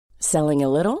Selling a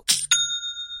little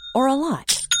or a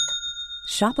lot?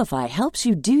 Shopify helps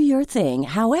you do your thing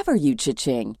however you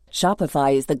cha-ching.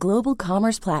 Shopify is the global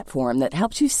commerce platform that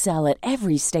helps you sell at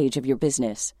every stage of your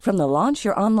business. From the launch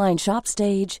your online shop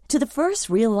stage to the first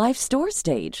real-life store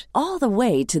stage, all the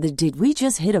way to the did we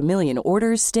just hit a million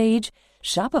orders stage.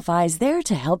 Shopify is there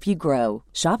to help you grow.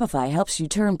 Shopify helps you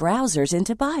turn browsers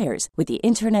into buyers with the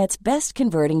internet's best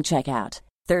converting checkout.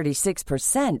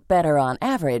 36% better on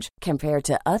average compared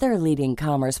to other leading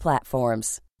commerce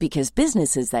platforms. Because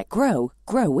businesses that grow,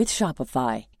 grow with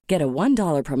Shopify. Get a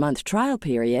 $1 per month trial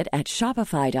period at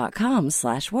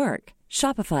shopify.com/work.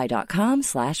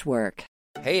 Shopify.com/work.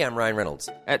 Hey, I'm Ryan Reynolds.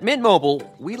 At Mint Mobile,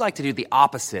 we like to do the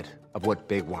opposite of what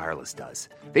Big Wireless does.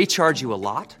 They charge you a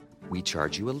lot, we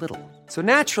charge you a little. So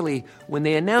naturally, when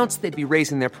they announced they'd be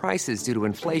raising their prices due to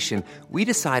inflation, we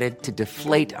decided to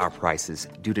deflate our prices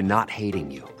due to not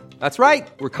hating you. That's right.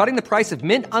 We're cutting the price of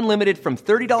Mint Unlimited from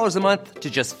 $30 a month to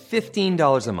just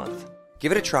 $15 a month.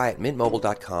 Give it a try at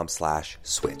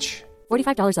mintmobile.com/switch.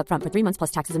 $45 up front for 3 months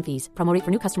plus taxes and fees. Promo rate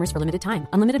for new customers for limited time.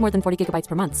 Unlimited more than 40 gigabytes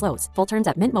per month. Slows full terms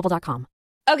at mintmobile.com.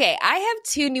 Okay, I have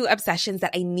 2 new obsessions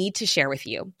that I need to share with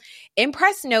you.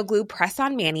 Impress No Glue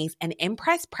Press-On Manis and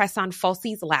Impress Press-On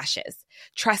Falsies Lashes.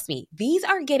 Trust me, these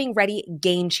are getting ready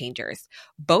game changers.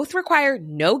 Both require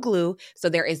no glue, so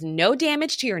there is no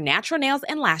damage to your natural nails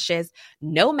and lashes,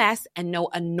 no mess, and no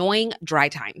annoying dry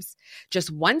times. Just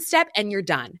one step and you're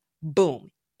done. Boom.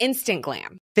 Instant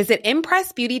glam. Visit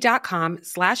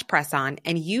impressbeauty.com/presson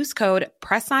and use code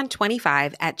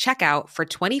PRESSON25 at checkout for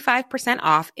 25%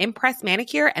 off Impress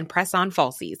Manicure and Press-On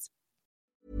Falsies.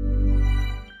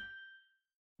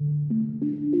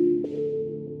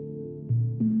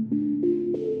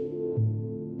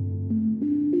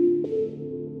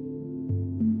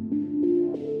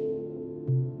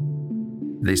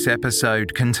 This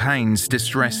episode contains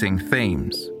distressing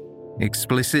themes,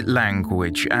 explicit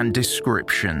language, and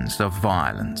descriptions of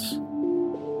violence.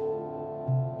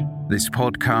 This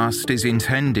podcast is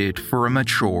intended for a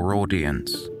mature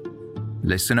audience.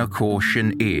 Listener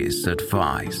caution is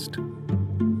advised.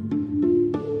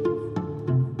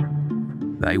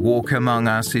 They Walk Among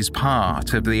Us is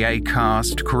part of the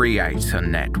Acast Creator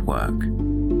Network.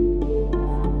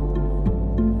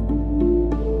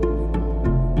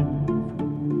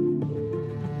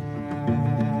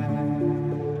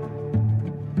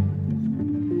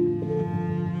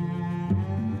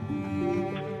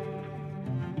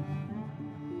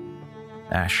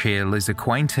 Ash Hill is a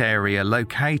quaint area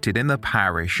located in the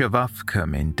parish of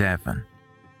Uffcombe in Devon.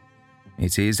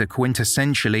 It is a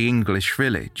quintessentially English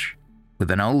village, with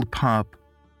an old pub,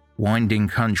 winding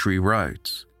country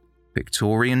roads,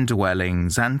 Victorian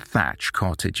dwellings and thatch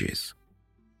cottages.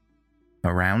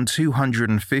 Around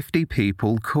 250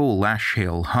 people call Ash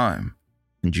Hill home,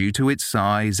 and due to its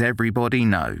size, everybody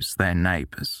knows their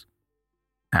neighbours.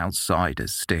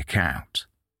 Outsiders stick out.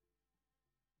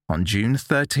 On June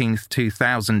 13,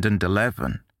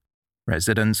 2011,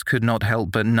 residents could not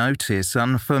help but notice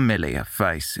unfamiliar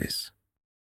faces.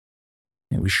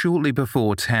 It was shortly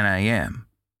before 10 a.m.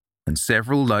 when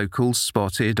several locals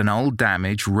spotted an old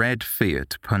damaged red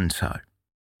Fiat Punto.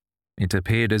 It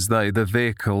appeared as though the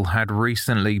vehicle had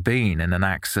recently been in an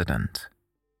accident.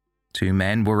 2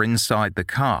 men were inside the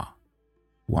car,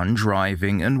 one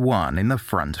driving and one in the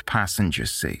front passenger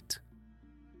seat.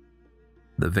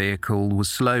 The vehicle was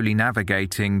slowly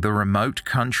navigating the remote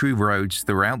country roads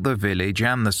throughout the village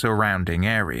and the surrounding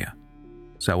area,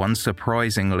 so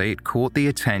unsurprisingly it caught the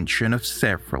attention of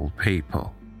several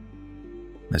people.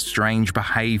 The strange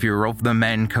behaviour of the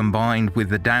men combined with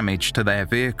the damage to their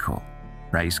vehicle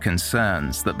raised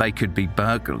concerns that they could be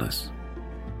burglars,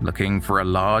 looking for a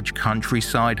large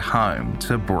countryside home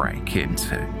to break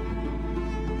into.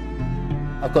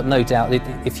 I've got no doubt that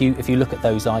if you look at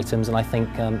those items, and I think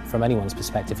from anyone's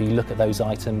perspective, if you look at those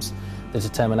items, the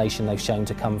determination they've shown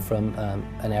to come from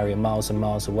an area miles and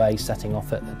miles away, setting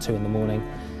off at 2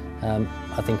 a.m,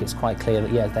 I think it's quite clear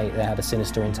that, they had a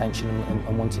sinister intention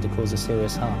and wanted to cause a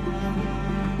serious harm.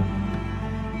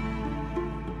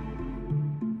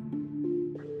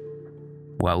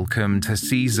 Welcome to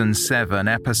Season 7,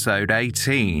 Episode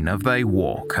 18 of They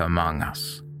Walk Among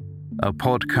Us, a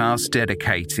podcast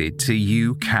dedicated to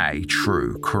UK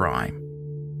true crime.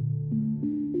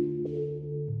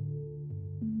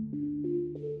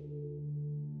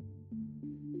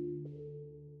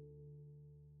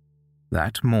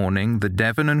 That morning, the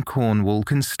Devon and Cornwall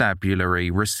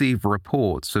Constabulary received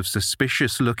reports of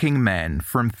suspicious-looking men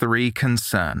from 3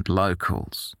 concerned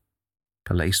locals.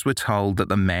 Police were told that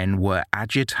the men were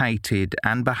agitated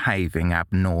and behaving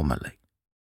abnormally.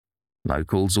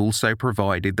 Locals also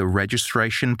provided the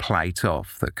registration plate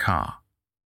of the car.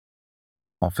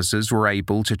 Officers were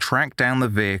able to track down the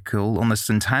vehicle on the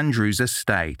St Andrews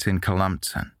estate in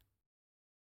Columpton.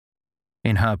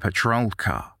 In her patrol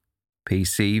car,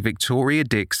 PC Victoria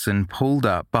Dixon pulled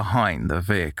up behind the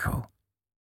vehicle.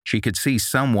 She could see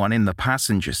someone in the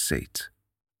passenger seat,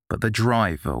 but the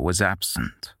driver was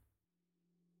absent.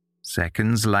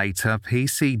 Seconds later,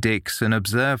 PC Dixon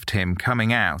observed him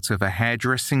coming out of a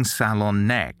hairdressing salon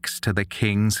next to the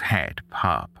King's Head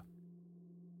pub.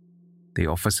 The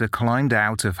officer climbed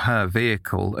out of her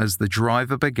vehicle as the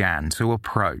driver began to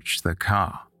approach the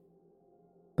car.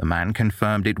 The man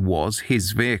confirmed it was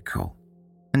his vehicle,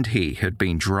 and he had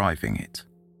been driving it.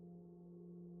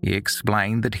 He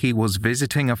explained that he was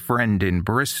visiting a friend in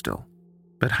Bristol,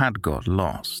 but had got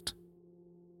lost.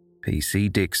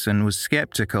 PC Dixon was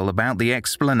skeptical about the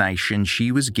explanation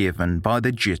she was given by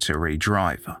the jittery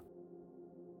driver.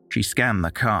 She scanned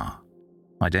the car,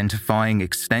 identifying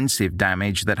extensive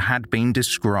damage that had been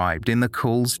described in the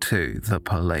calls to the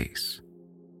police.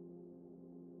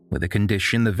 With the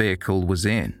condition the vehicle was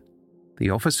in, the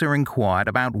officer inquired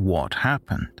about what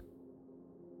happened.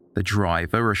 The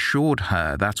driver assured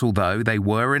her that although they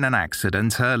were in an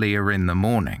accident earlier in the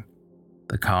morning,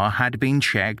 the car had been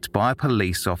checked by a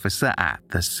police officer at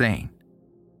the scene.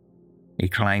 He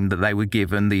claimed that they were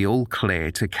given the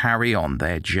all-clear to carry on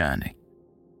their journey.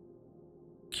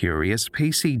 Curious,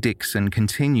 PC Dixon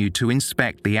continued to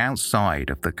inspect the outside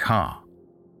of the car.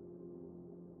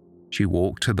 She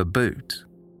walked to the boot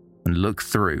and looked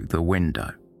through the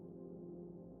window.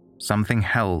 Something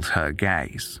held her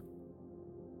gaze.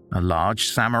 A large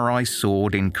samurai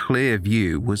sword in clear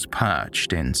view was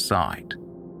perched inside.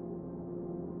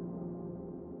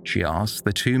 She asked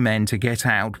the two men to get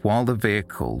out while the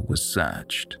vehicle was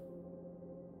searched.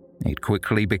 It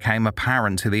quickly became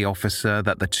apparent to the officer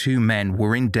that the two men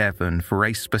were in Devon for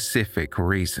a specific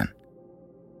reason.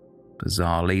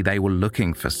 Bizarrely, they were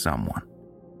looking for someone: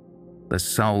 the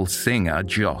soul singer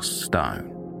Joss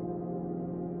Stone.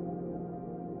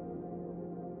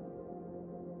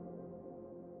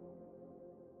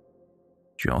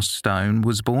 Joss Stone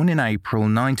was born in April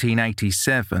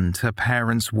 1987 to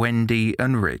parents Wendy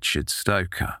and Richard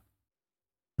Stoker.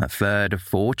 A third of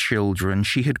 4 children,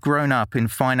 she had grown up in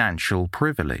financial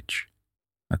privilege,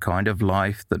 a kind of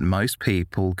life that most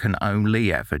people can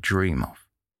only ever dream of.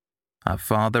 Her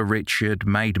father Richard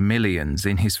made millions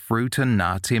in his fruit and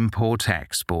nut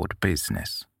import-export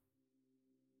business.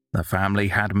 The family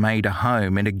had made a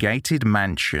home in a gated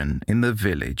mansion in the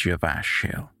village of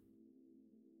Ashhill.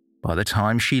 By the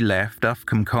time she left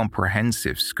Ufcombe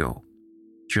Comprehensive School,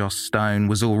 Joss Stone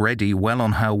was already well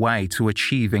on her way to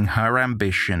achieving her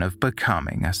ambition of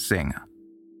becoming a singer.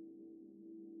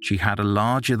 She had a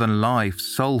larger-than-life,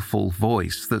 soulful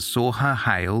voice that saw her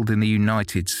hailed in the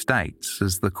United States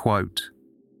as the, quote,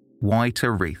 white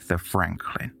Aretha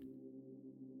Franklin.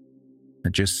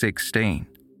 At just 16,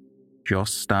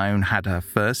 Joss Stone had her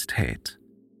first hit,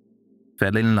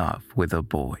 fell in love with a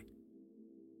boy.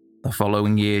 The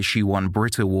following year, she won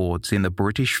Brit Awards in the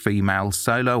British Female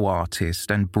Solo Artist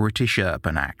and British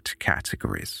Urban Act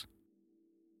categories.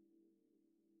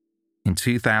 In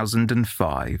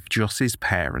 2005, Joss's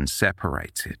parents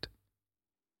separated.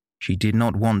 She did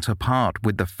not want to part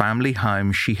with the family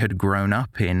home she had grown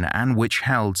up in and which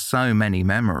held so many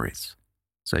memories,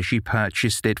 so she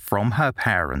purchased it from her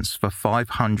parents for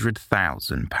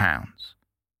 £500,000.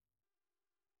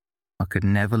 I could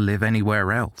never live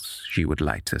anywhere else, she would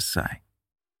later say.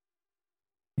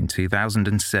 In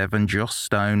 2007, Joss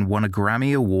Stone won a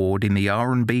Grammy Award in the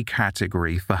R&B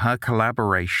category for her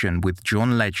collaboration with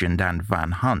John Legend and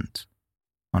Van Hunt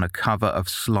on a cover of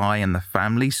Sly and the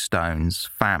Family Stone's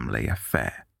Family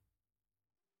Affair.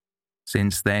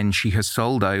 Since then, she has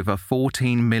sold over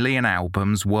 14 million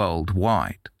albums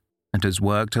worldwide and has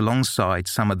worked alongside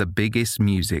some of the biggest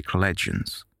music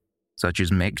legends, such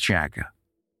as Mick Jagger,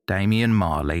 Damian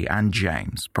Marley and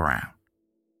James Brown.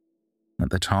 At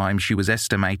the time, she was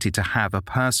estimated to have a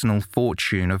personal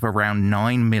fortune of around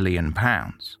 £9 million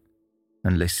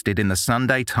and listed in the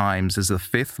Sunday Times as the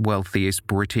 5th wealthiest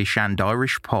British and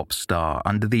Irish pop star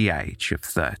under the age of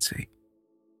 30.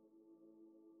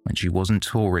 When she wasn't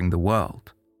touring the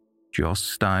world, Joss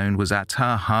Stone was at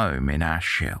her home in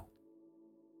Ashhill.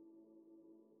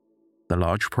 The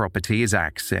large property is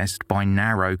accessed by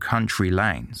narrow country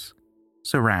lanes,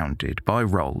 surrounded by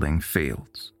rolling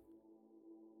fields.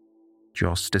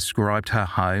 Joss described her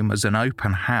home as an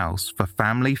open house for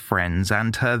family, friends,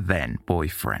 and her then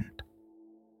boyfriend.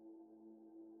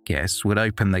 Guests would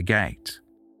open the gate,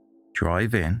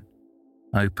 drive in,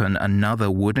 open another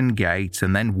wooden gate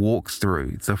and then walk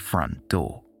through the front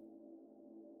door.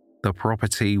 The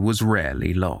property was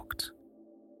rarely locked,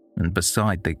 and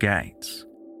beside the gates,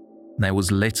 there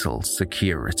was little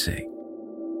security.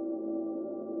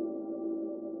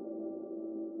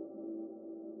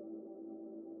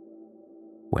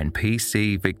 When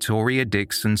PC Victoria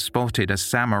Dixon spotted a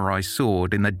samurai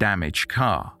sword in the damaged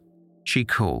car, she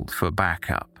called for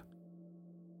backup.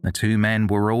 The two men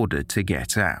were ordered to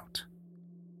get out.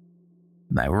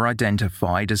 They were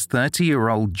identified as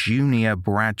 30-year-old Junior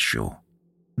Bradshaw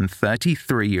and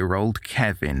 33-year-old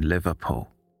Kevin Liverpool.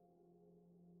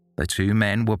 The two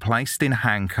men were placed in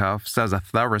handcuffs as a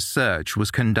thorough search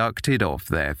was conducted of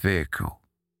their vehicle.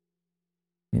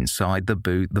 Inside the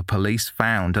boot, the police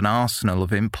found an arsenal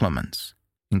of implements,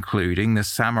 including the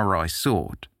samurai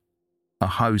sword, a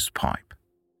hosepipe,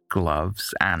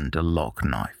 gloves, and a lock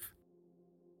knife.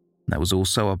 There was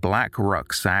also a black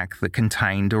rucksack that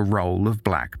contained a roll of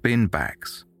black bin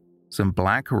bags, some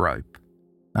black rope,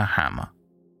 a hammer,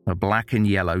 a black and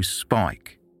yellow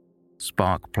spike,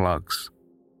 spark plugs,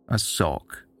 a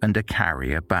sock, and a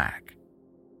carrier bag.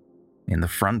 In the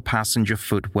front passenger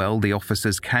footwell, the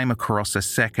officers came across a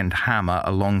second hammer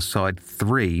alongside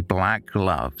 3 black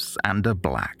gloves and a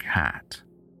black hat.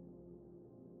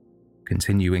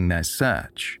 Continuing their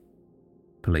search,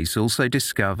 police also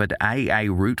discovered AA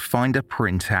route finder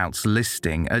printouts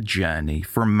listing a journey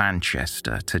from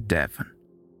Manchester to Devon.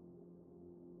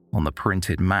 On the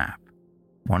printed map,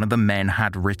 one of the men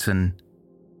had written,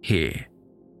 "Here,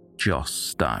 Joss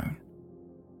Stone."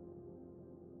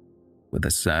 With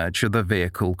the search of the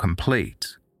vehicle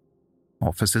complete,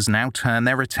 officers now turn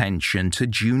their attention to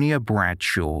Junior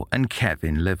Bradshaw and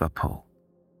Kevin Liverpool.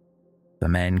 The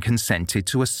men consented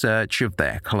to a search of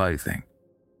their clothing.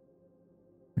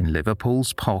 In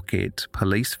Liverpool's pocket,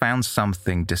 police found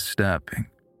something disturbing.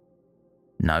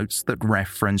 Notes that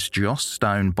referenced Joss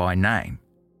Stone by name,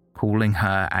 calling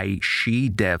her a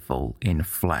she-devil in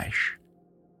flesh.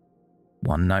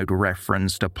 One note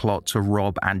referenced a plot to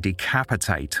rob and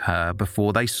decapitate her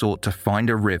before they sought to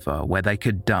find a river where they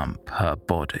could dump her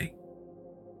body.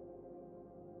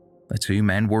 The two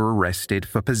men were arrested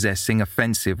for possessing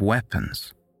offensive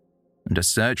weapons, and a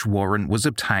search warrant was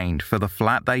obtained for the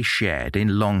flat they shared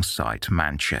in Longsight,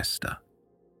 Manchester.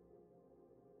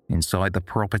 Inside the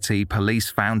property, police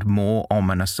found more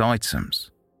ominous items,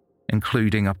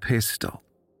 including a pistol,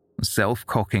 a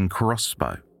self-cocking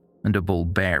crossbow, and a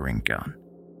ball-bearing gun.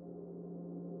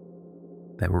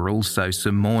 There were also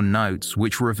some more notes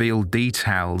which revealed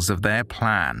details of their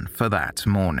plan for that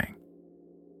morning.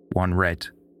 One read,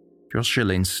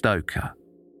 "Jocelyn Stoker,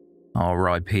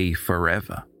 R.I.P.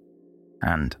 forever,"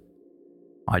 and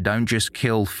 "I don't just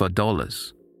kill for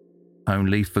dollars,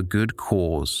 only for good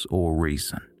cause or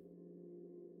reason."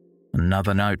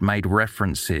 Another note made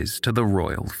references to the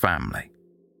royal family.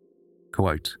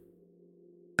 Quote,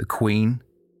 "The Queen,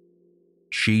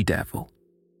 she-devil,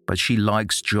 but she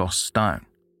likes Joss Stone.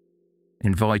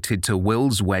 Invited to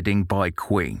Will's wedding by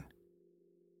Queen.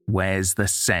 Where's the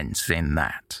sense in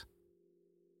that?"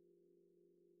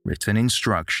 Written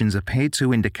instructions appeared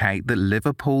to indicate that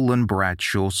Liverpool and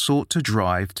Bradshaw sought to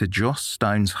drive to Joss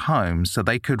Stone's home so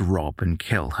they could rob and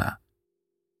kill her.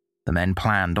 The men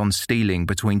planned on stealing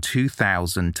between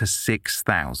 £2,000 to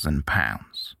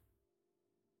 £6,000.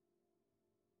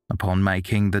 Upon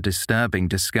making the disturbing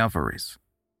discoveries,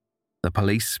 the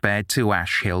police sped to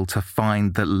Ash Hill to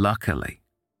find that luckily,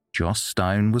 Joss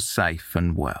Stone was safe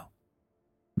and well.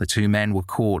 The two men were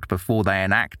caught before they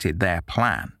enacted their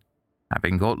plan,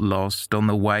 having got lost on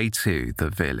the way to the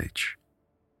village.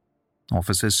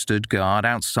 Officers stood guard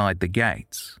outside the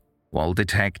gates, while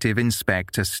Detective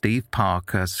Inspector Steve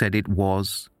Parker said it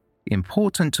was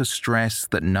important to stress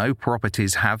that no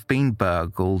properties have been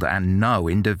burgled and no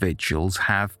individuals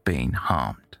have been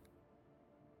harmed.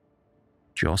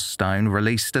 Joss Stone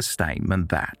released a statement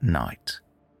that night.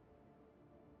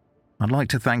 "I'd like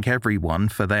to thank everyone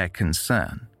for their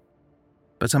concern,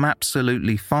 but I'm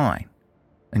absolutely fine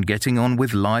and getting on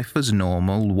with life as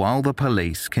normal while the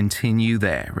police continue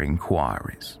their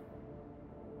inquiries."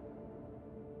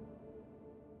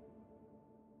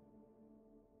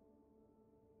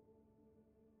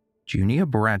 Junior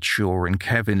Bradshaw and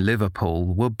Kevin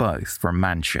Liverpool were both from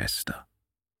Manchester.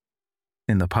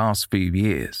 In the past few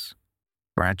years,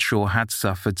 Bradshaw had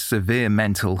suffered severe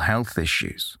mental health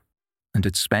issues and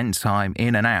had spent time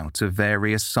in and out of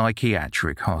various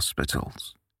psychiatric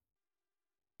hospitals.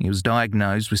 He was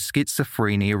diagnosed with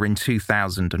schizophrenia in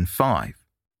 2005,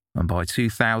 and by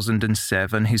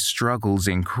 2007 his struggles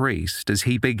increased as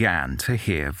he began to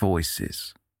hear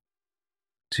voices.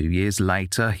 2 years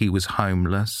later, he was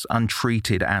homeless,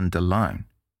 untreated and alone,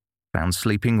 found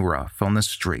sleeping rough on the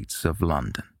streets of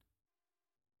London.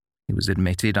 He was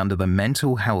admitted under the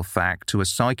Mental Health Act to a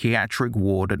psychiatric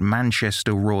ward at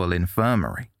Manchester Royal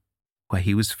Infirmary, where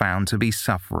he was found to be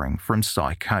suffering from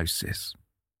psychosis.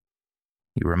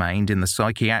 He remained in the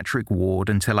psychiatric ward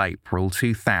until April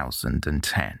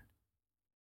 2010.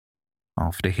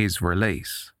 After his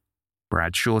release,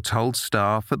 Bradshaw told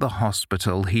staff at the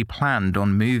hospital he planned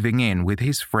on moving in with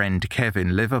his friend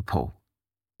Kevin Liverpool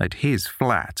at his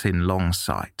flat in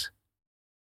Longsight.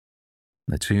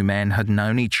 The two men had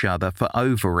known each other for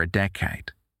over a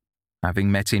decade,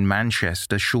 having met in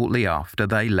Manchester shortly after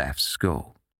they left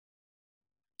school.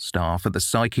 Staff at the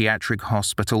psychiatric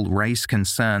hospital raised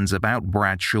concerns about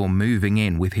Bradshaw moving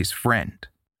in with his friend,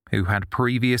 who had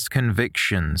previous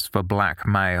convictions for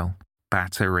blackmail,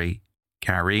 battery,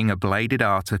 carrying a bladed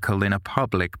article in a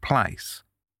public place,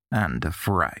 and a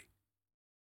fray.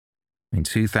 In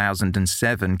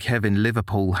 2007, Kevin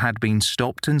Liverpool had been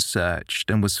stopped and searched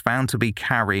and was found to be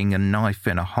carrying a knife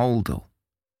in a holdall,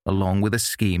 along with a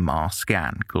ski mask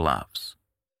and gloves.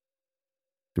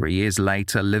 3 years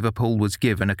later, Liverpool was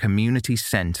given a community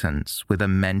sentence with a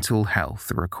mental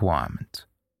health requirement.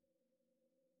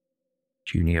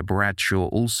 Junior Bradshaw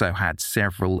also had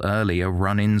several earlier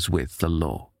run-ins with the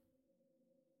law.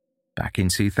 Back in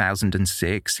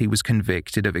 2006, he was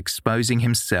convicted of exposing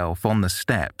himself on the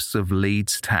steps of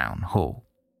Leeds Town Hall.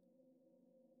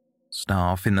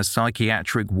 Staff in the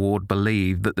psychiatric ward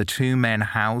believed that the two men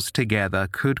housed together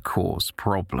could cause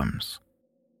problems.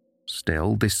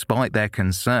 Still, despite their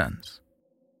concerns,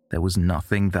 there was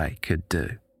nothing they could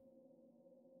do.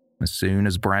 As soon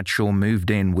as Bradshaw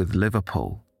moved in with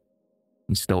Liverpool,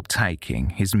 he stopped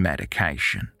taking his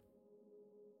medication.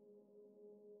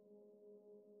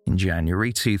 In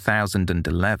January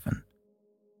 2011,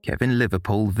 Kevin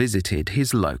Liverpool visited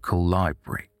his local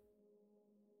library.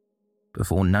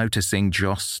 Before noticing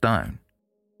Joss Stone,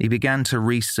 he began to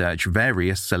research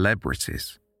various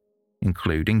celebrities,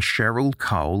 including Cheryl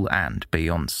Cole and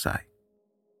Beyoncé.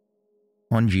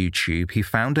 On YouTube, he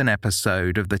found an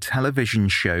episode of the television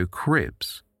show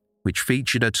Cribs, which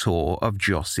featured a tour of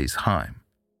Joss's home.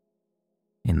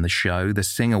 In the show, the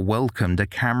singer welcomed a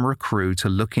camera crew to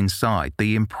look inside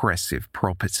the impressive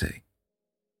property.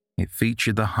 It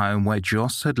featured the home where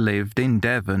Joss had lived in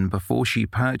Devon before she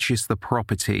purchased the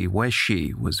property where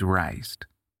she was raised.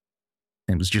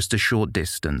 It was just a short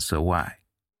distance away.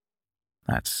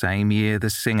 That same year,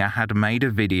 the singer had made a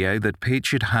video that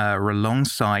pictured her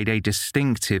alongside a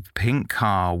distinctive pink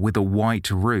car with a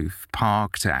white roof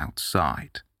parked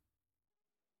outside.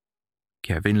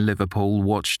 Kevin Liverpool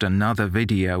watched another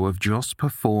video of Joss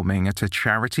performing at a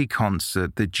charity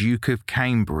concert the Duke of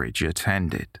Cambridge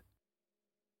attended.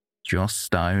 Joss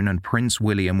Stone and Prince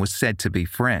William were said to be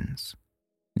friends,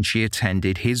 and she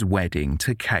attended his wedding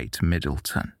to Kate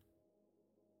Middleton.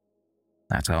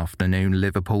 That afternoon,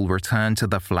 Liverpool returned to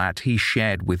the flat he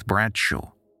shared with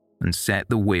Bradshaw and set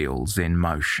the wheels in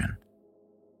motion.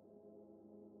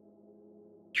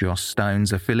 Joss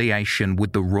Stone's affiliation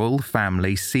with the royal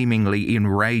family seemingly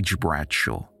enraged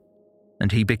Bradshaw,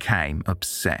 and he became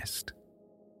obsessed.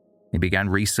 He began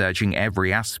researching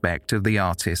every aspect of the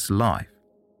artist's life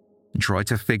and tried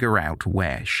to figure out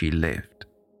where she lived.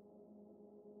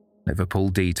 Liverpool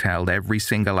detailed every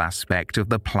single aspect of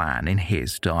the plan in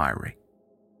his diary.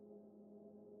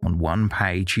 On one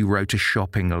page, he wrote a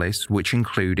shopping list which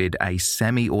included a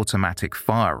semi-automatic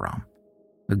firearm,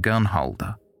 a gun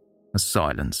holder, a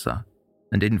silencer,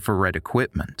 and infrared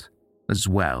equipment, as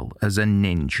well as a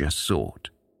ninja sword.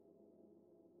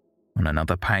 On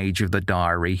another page of the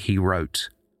diary, he wrote,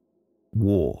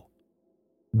 War,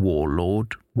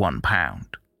 Warlord, £1,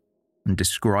 and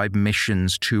described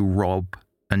missions to rob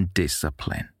and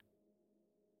discipline.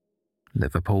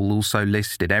 Liverpool also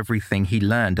listed everything he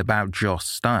learned about Joss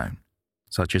Stone,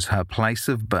 such as her place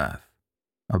of birth,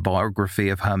 a biography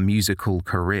of her musical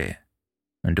career,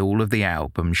 and all of the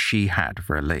albums she had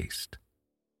released.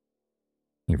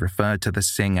 He referred to the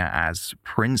singer as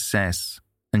Princess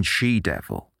and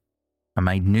She-Devil, and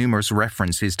made numerous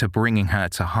references to bringing her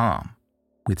to harm,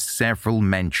 with several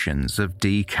mentions of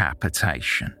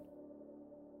decapitation.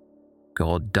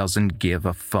 God doesn't give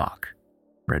a fuck,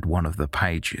 read one of the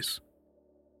pages.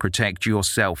 Protect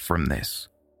yourself from this.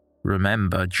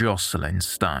 Remember Jocelyn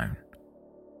Stone.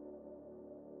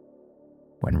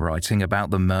 When writing about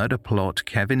the murder plot,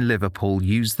 Kevin Liverpool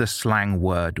used the slang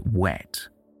word wet,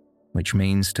 which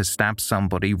means to stab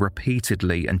somebody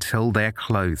repeatedly until their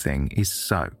clothing is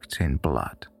soaked in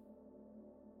blood.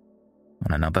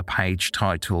 On another page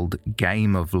titled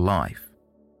Game of Life,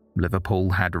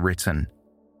 Liverpool had written,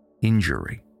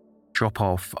 injury, chop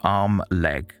off arm,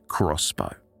 leg,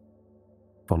 crossbow,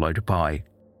 followed by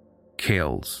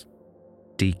kills,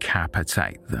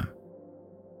 decapitate them.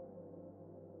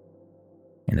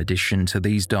 In addition to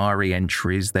these diary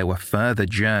entries, there were further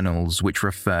journals which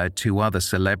referred to other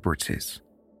celebrities,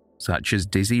 such as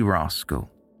Dizzee Rascal,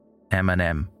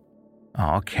 Eminem,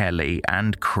 R. Kelly,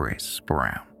 and Chris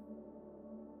Brown.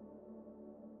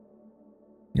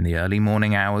 In the early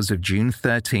morning hours of June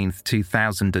 13,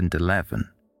 2011,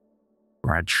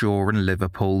 Bradshaw and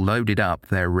Liverpool loaded up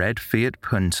their red Fiat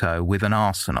Punto with an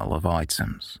arsenal of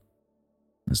items.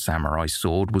 The samurai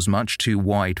sword was much too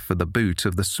wide for the boot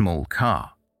of the small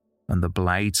car, and the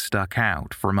blade stuck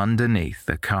out from underneath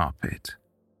the carpet.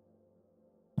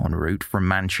 En route from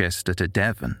Manchester to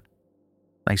Devon,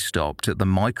 they stopped at the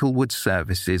Michaelwood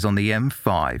services on the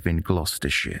M5 in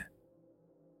Gloucestershire.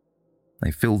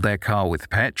 They filled their car with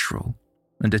petrol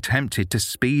and attempted to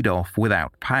speed off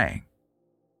without paying,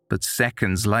 but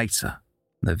seconds later,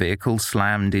 the vehicle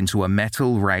slammed into a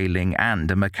metal railing and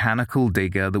a mechanical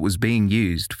digger that was being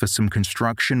used for some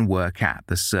construction work at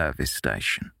the service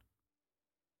station.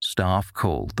 Staff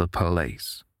called the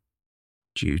police.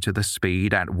 Due to the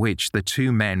speed at which the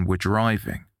two men were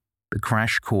driving, the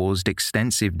crash caused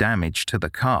extensive damage to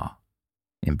the car,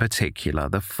 in particular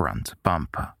the front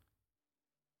bumper.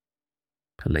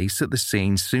 Police at the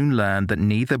scene soon learned that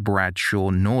neither Bradshaw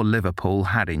nor Liverpool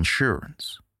had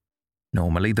insurance.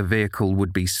 Normally, the vehicle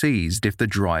would be seized if the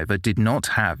driver did not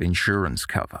have insurance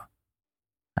cover.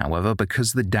 However,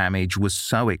 because the damage was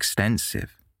so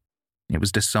extensive, it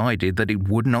was decided that it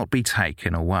would not be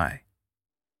taken away.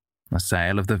 The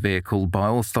sale of the vehicle by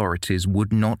authorities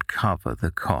would not cover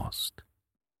the cost.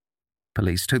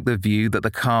 Police took the view that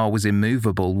the car was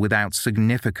immovable without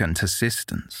significant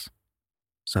assistance,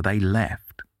 so they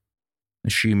left,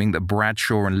 assuming that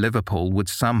Bradshaw and Liverpool would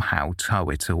somehow tow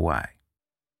it away.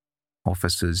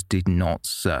 Officers did not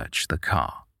search the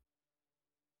car.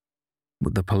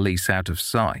 With the police out of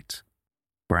sight,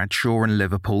 Bradshaw and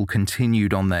Liverpool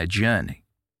continued on their journey,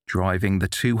 driving the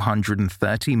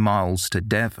 230 miles to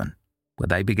Devon, where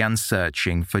they began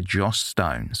searching for Joss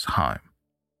Stone's home.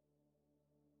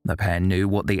 The pair knew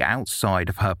what the outside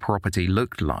of her property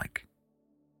looked like,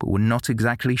 but were not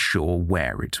exactly sure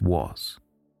where it was.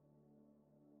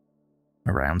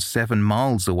 Around 7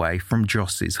 miles away from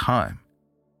Joss's home,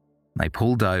 they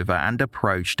pulled over and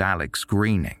approached Alex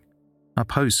Greening, a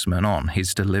postman on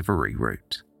his delivery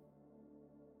route.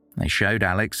 They showed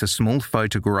Alex a small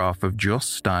photograph of Joss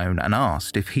Stone and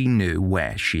asked if he knew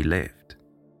where she lived.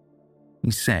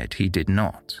 He said he did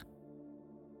not.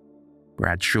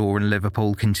 Bradshaw and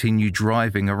Liverpool continued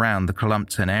driving around the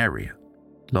Clumpton area,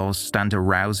 lost and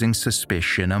arousing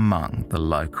suspicion among the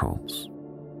locals.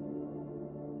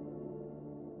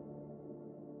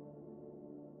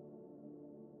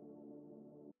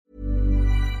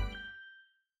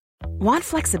 Want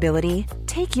flexibility?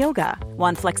 Take yoga.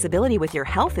 Want flexibility with your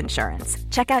health insurance?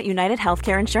 Check out United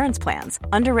Healthcare Insurance Plans.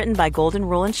 Underwritten by Golden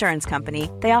Rule Insurance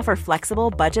Company, they offer flexible,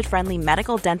 budget-friendly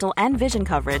medical, dental, and vision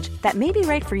coverage that may be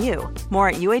right for you. More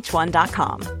at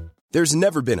uh1.com. There's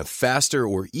never been a faster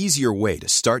or easier way to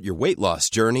start your weight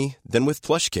loss journey than with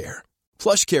PlushCare.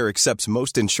 PlushCare accepts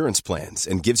most insurance plans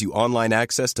and gives you online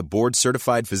access to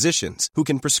board-certified physicians who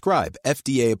can prescribe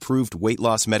FDA-approved weight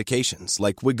loss medications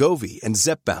like Wegovy and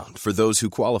Zepbound for those who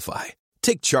qualify.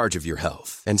 Take charge of your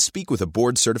health and speak with a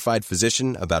board-certified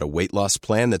physician about a weight loss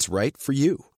plan that's right for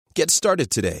you. Get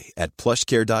started today at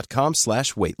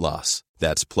plushcare.com/weightloss.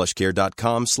 That's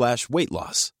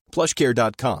plushcare.com/weightloss.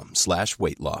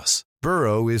 plushcare.com/weightloss.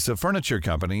 Burrow is a furniture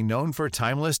company known for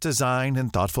timeless design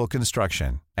and thoughtful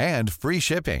construction, and free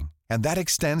shipping, and that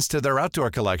extends to their outdoor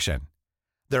collection.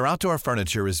 Their outdoor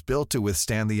furniture is built to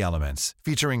withstand the elements,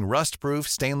 featuring rust-proof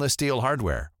stainless steel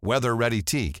hardware, weather-ready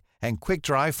teak, and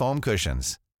quick-dry foam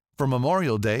cushions. For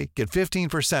Memorial Day, get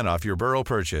 15% off your Burrow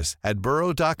purchase at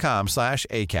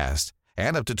burrow.com/acast,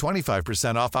 and up to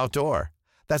 25% off outdoor.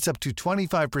 That's up to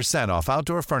 25% off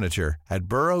outdoor furniture at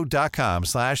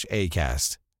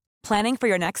burrow.com/acast. Planning for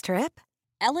your next trip?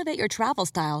 Elevate your travel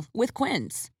style with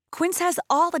Quince. Quince has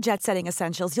all the jet-setting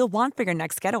essentials you'll want for your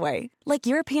next getaway, like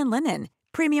European linen,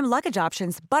 premium luggage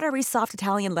options, buttery soft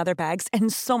Italian leather bags,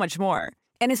 and so much more.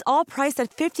 And is all priced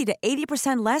at 50 to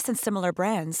 80% less than similar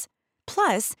brands.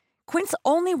 Plus, Quince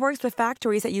only works with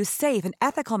factories that use safe and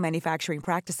ethical manufacturing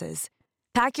practices.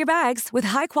 Pack your bags with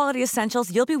high-quality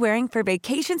essentials you'll be wearing for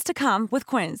vacations to come with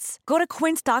Quince. Go to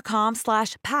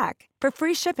quince.com/pack for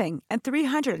free shipping and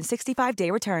 365-day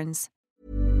returns.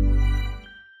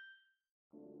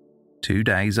 2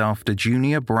 days after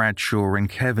Junior Bradshaw and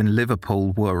Kevin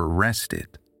Liverpool were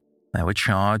arrested, They were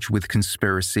charged with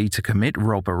conspiracy to commit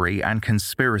robbery and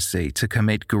conspiracy to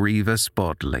commit grievous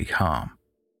bodily harm.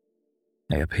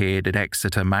 They appeared at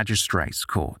Exeter Magistrates'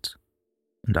 Court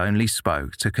and only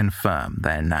spoke to confirm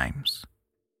their names.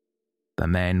 The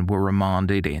men were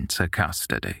remanded into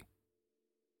custody.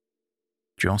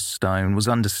 Joss Stone was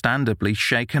understandably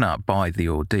shaken up by the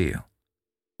ordeal,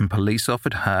 and police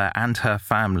offered her and her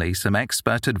family some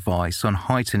expert advice on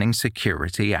heightening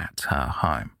security at her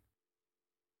home.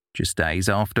 Just days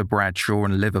after Bradshaw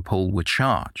and Liverpool were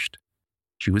charged,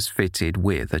 she was fitted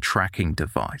with a tracking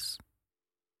device.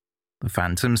 The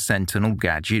Phantom Sentinel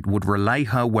gadget would relay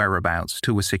her whereabouts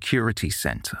to a security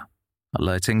centre,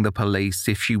 alerting the police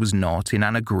if she was not in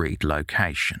an agreed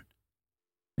location.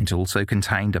 It also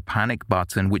contained a panic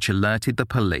button which alerted the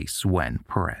police when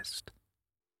pressed.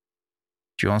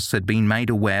 Joss had been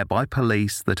made aware by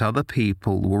police that other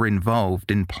people were involved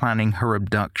in planning her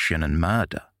abduction and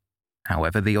murder.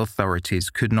 However, the authorities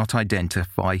could not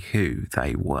identify who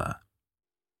they were.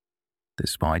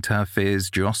 Despite her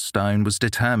fears, Joss Stone was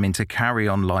determined to carry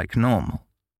on like normal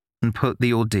and put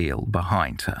the ordeal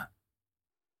behind her.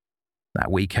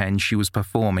 That weekend, she was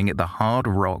performing at the Hard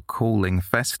Rock Calling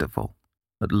Festival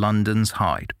at London's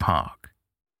Hyde Park.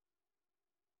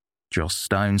 Joss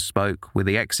Stone spoke with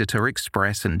the Exeter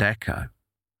Express and Echo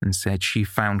and said she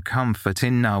found comfort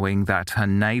in knowing that her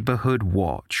neighbourhood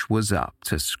watch was up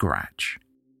to scratch.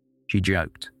 She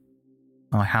joked,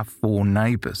 "I have 4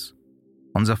 neighbours.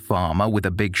 One's a farmer with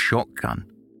a big shotgun,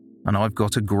 and I've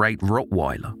got a great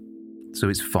Rottweiler, so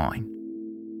it's fine.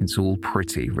 It's all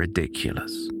pretty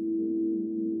ridiculous."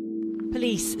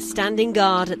 Police standing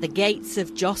guard at the gates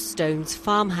of Joss Stone's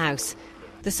farmhouse.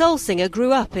 The soul singer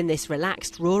grew up in this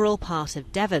relaxed rural part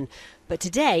of Devon, but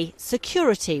today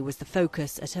security was the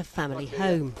focus at her family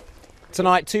home.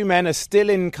 Tonight, 2 men are still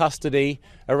in custody,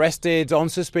 arrested on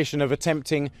suspicion of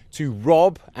attempting to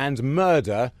rob and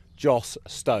murder Joss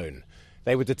Stone.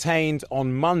 They were detained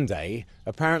on Monday,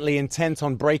 apparently intent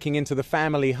on breaking into the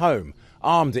family home,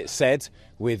 armed, it said,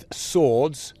 with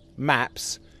swords,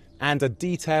 maps, and a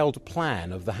detailed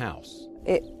plan of the house.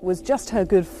 It was just her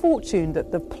good fortune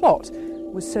that the plot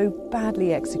was so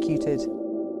badly executed.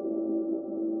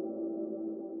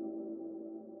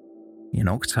 In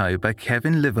October,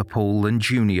 Kevin Liverpool and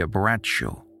Junior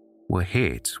Bradshaw were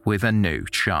hit with a new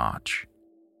charge: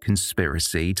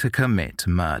 conspiracy to commit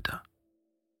murder.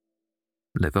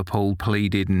 Liverpool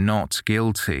pleaded not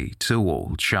guilty to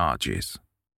all charges.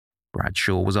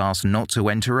 Bradshaw was asked not to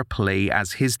enter a plea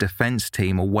as his defence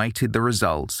team awaited the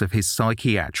results of his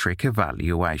psychiatric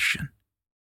evaluation.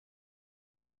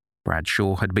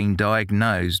 Bradshaw had been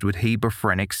diagnosed with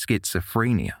hebephrenic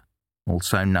schizophrenia,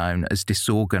 also known as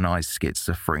disorganised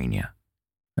schizophrenia,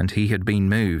 and he had been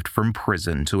moved from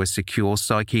prison to a secure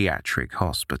psychiatric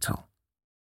hospital.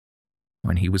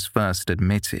 When he was first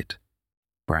admitted,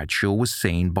 Bradshaw was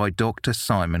seen by Dr.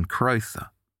 Simon Crowther,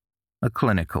 a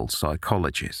clinical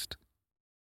psychologist.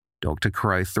 Dr.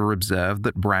 Crowther observed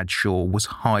that Bradshaw was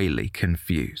highly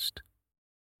confused.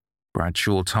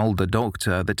 Bradshaw told the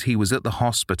doctor that he was at the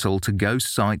hospital to go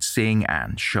sightseeing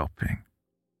and shopping.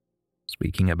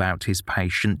 Speaking about his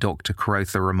patient, Dr.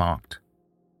 Crowther remarked,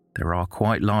 "There are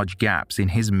quite large gaps in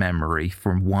his memory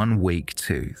from one week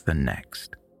to the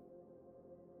next."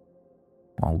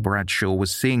 While Bradshaw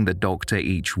was seeing the doctor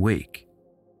each week,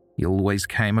 he always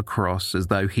came across as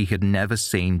though he had never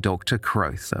seen Dr.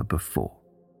 Crowther before.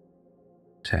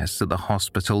 Tests at the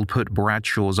hospital put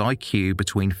Bradshaw's IQ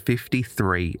between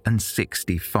 53 and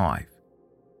 65,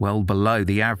 well below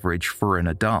the average for an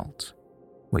adult,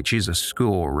 which is a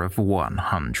score of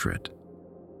 100.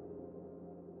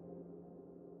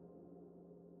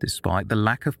 Despite the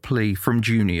lack of plea from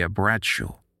Junior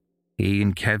Bradshaw, he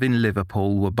and Kevin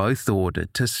Liverpool were both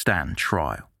ordered to stand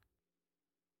trial.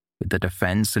 With the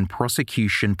defence and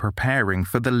prosecution preparing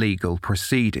for the legal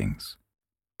proceedings,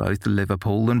 both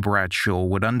Liverpool and Bradshaw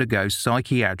would undergo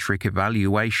psychiatric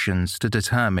evaluations to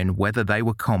determine whether they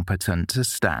were competent to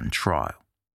stand trial.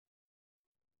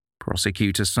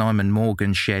 Prosecutor Simon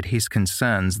Morgan shared his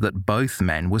concerns that both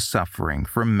men were suffering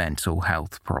from mental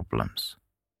health problems.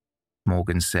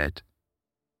 Morgan said,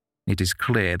 "It is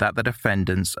clear that the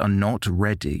defendants are not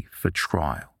ready for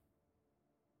trial."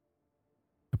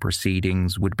 The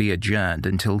proceedings would be adjourned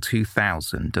until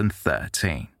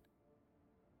 2013.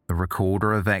 The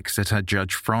Recorder of Exeter,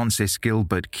 Judge Francis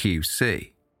Gilbert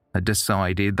QC, had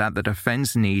decided that the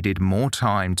defence needed more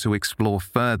time to explore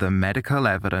further medical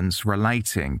evidence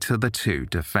relating to the 2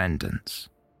 defendants.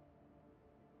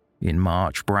 In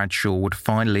March, Bradshaw would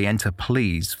finally enter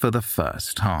pleas for the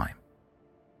first time.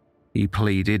 He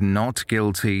pleaded not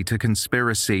guilty to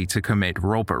conspiracy to commit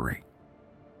robbery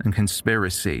and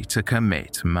conspiracy to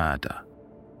commit murder.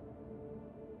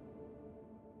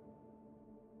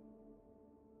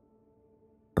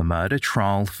 The murder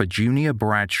trial for Junior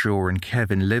Bradshaw and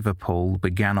Kevin Liverpool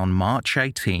began on March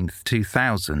 18,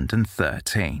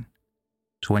 2013,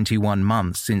 21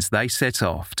 months since they set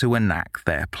off to enact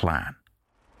their plan.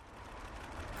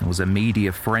 There was a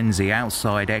media frenzy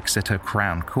outside Exeter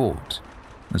Crown Court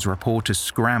as reporters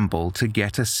scrambled to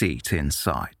get a seat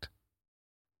inside.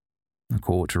 The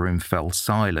courtroom fell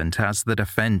silent as the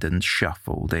defendants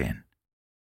shuffled in.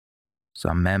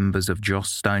 Some members of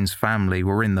Joss Stone's family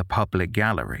were in the public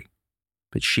gallery,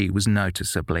 but she was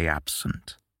noticeably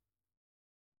absent.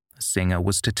 The singer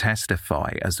was to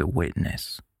testify as a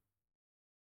witness.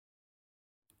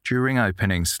 During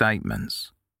opening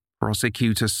statements,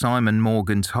 prosecutor Simon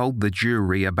Morgan told the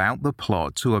jury about the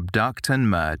plot to abduct and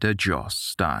murder Joss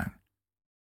Stone.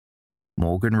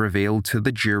 Morgan revealed to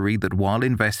the jury that while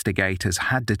investigators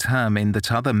had determined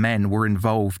that other men were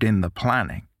involved in the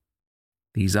planning,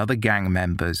 these other gang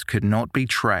members could not be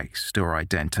traced or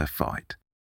identified.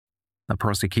 The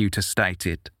prosecutor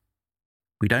stated,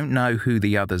 "We don't know who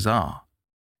the others are,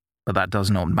 but that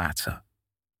does not matter.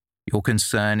 Your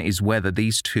concern is whether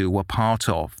these two were part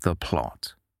of the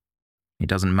plot. It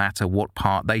doesn't matter what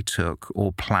part they took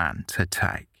or planned to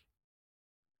take."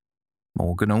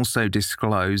 Morgan also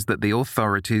disclosed that the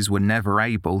authorities were never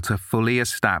able to fully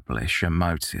establish a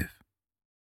motive.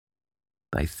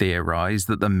 They theorized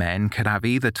that the men could have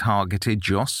either targeted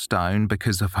Joss Stone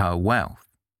because of her wealth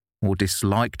or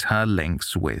disliked her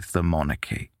links with the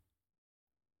monarchy.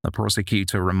 The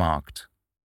prosecutor remarked,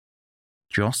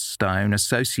 "Joss Stone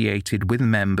associated with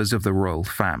members of the royal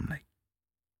family.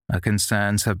 Her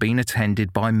concerns have been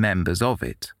attended by members of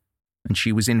it, and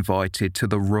she was invited to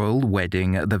the royal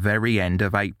wedding at the very end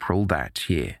of April that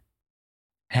year.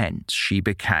 Hence, she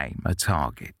became a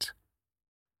target."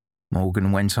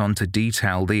 Morgan went on to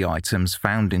detail the items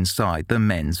found inside the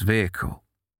men's vehicle,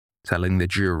 telling the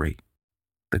jury,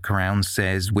 "The Crown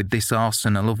says with this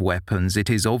arsenal of weapons it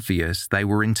is obvious they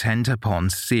were intent upon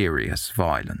serious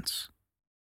violence."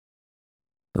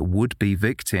 The would-be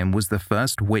victim was the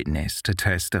first witness to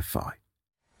testify.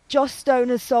 Joss Stone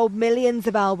has sold millions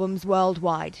of albums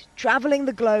worldwide, travelling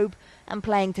the globe and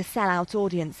playing to sell-out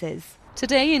audiences.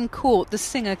 Today in court, the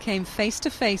singer came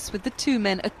face-to-face with the two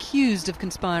men accused of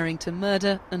conspiring to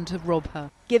murder and to rob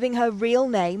her. Giving her real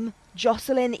name,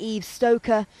 Jocelyn Eve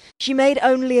Stoker, she made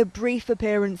only a brief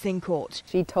appearance in court.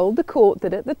 She told the court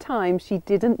that at the time she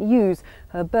didn't use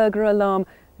her burglar alarm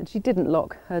and she didn't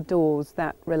lock her doors.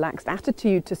 That relaxed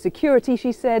attitude to security,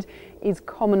 she said, is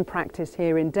common practice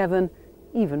here in Devon,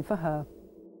 even for her.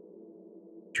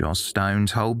 Joss Stone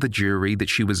told the jury that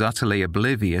she was utterly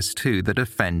oblivious to the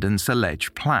defendant's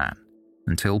alleged plan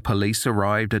until police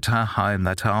arrived at her home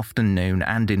that afternoon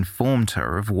and informed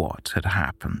her of what had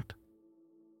happened.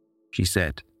 She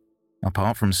said,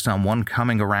 "Apart from someone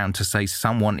coming around to say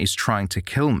someone is trying to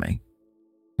kill me,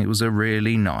 it was a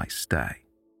really nice day."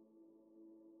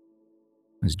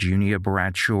 As Junior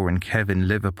Bradshaw and Kevin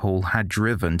Liverpool had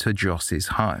driven to Joss's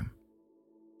home,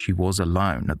 she was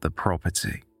alone at the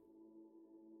property.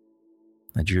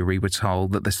 The jury were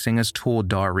told that the singer's tour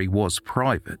diary was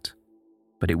private,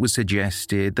 but it was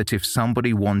suggested that if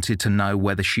somebody wanted to know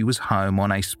whether she was home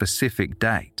on a specific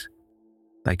date,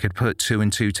 they could put two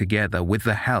and two together with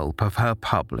the help of her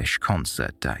published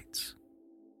concert dates.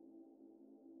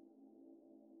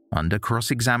 Under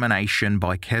cross-examination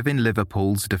by Kevin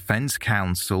Liverpool's defence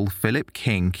counsel Philip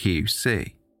King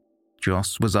QC,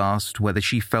 Joss was asked whether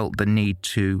she felt the need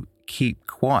to keep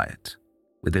quiet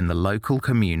within the local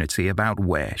community about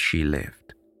where she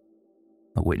lived.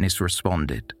 The witness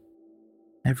responded,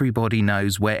 "Everybody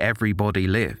knows where everybody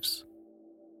lives.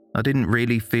 I didn't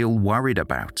really feel worried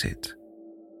about it.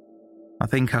 I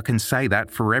think I can say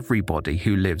that for everybody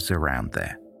who lives around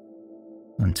there.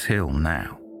 Until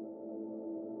now."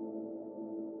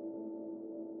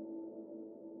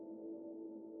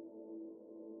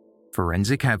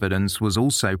 Forensic evidence was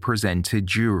also presented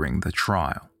during the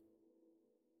trial.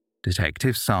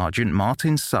 Detective Sergeant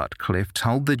Martin Sutcliffe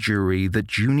told the jury that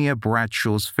Junior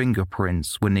Bradshaw's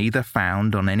fingerprints were neither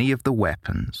found on any of the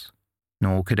weapons,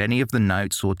 nor could any of the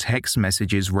notes or text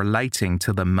messages relating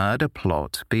to the murder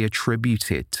plot be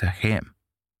attributed to him.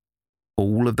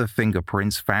 All of the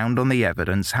fingerprints found on the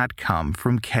evidence had come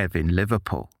from Kevin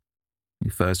Liverpool, who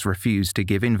first refused to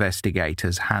give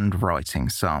investigators handwriting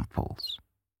samples.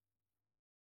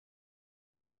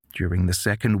 During the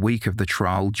second week of the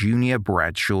trial, Junior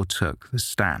Bradshaw took the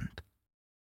stand.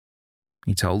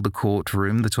 He told the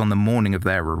courtroom that on the morning of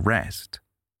their arrest,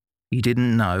 he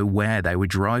didn't know where they were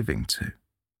driving to.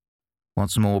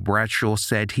 What's more, Bradshaw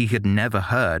said he had never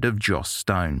heard of Joss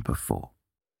Stone before.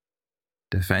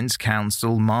 Defence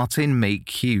counsel Martin Meek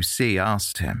QC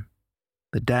asked him,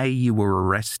 "The day you were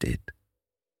arrested,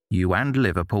 you and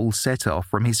Liverpool set off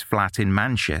from his flat in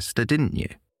Manchester, didn't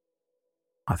you?"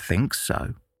 "I think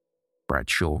so,"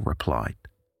 Bradshaw replied.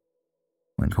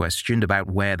 When questioned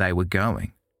about where they were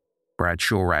going,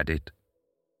 Bradshaw added,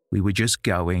 "We were just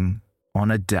going on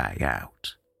a day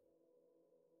out."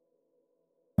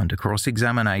 Under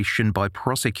cross-examination by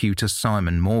prosecutor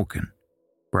Simon Morgan,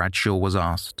 Bradshaw was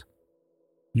asked,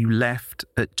 "You left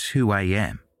at 2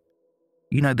 a.m.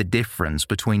 You know the difference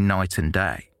between night and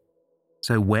day.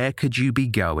 So where could you be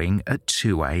going at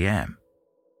 2 a.m?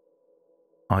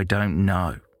 "I don't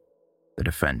know," the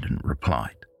defendant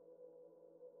replied.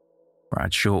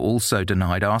 Bradshaw also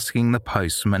denied asking the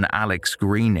postman Alex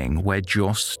Greening where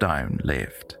Joss Stone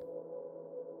lived.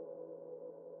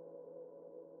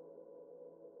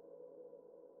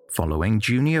 Following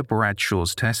Junior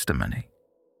Bradshaw's testimony,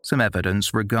 some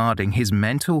evidence regarding his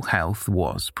mental health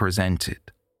was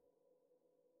presented.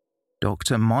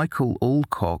 Dr. Michael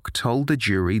Alcock told the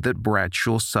jury that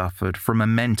Bradshaw suffered from a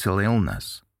mental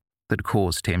illness that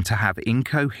caused him to have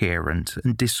incoherent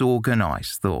and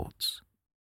disorganized thoughts.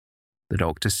 The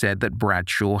doctor said that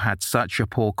Bradshaw had such a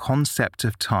poor concept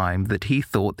of time that he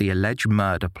thought the alleged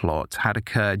murder plot had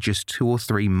occurred just 2 or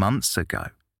 3 months ago,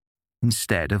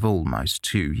 instead of almost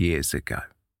 2 years ago.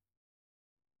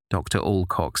 Dr.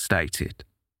 Alcock stated,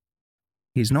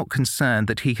 "He is not concerned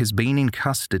that he has been in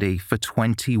custody for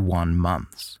 21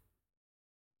 months.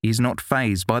 He is not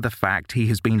fazed by the fact he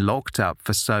has been locked up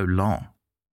for so long.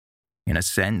 In a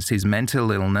sense, his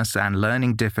mental illness and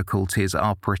learning difficulties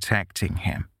are protecting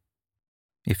him.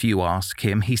 If you ask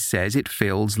him, he says it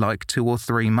feels like 2 or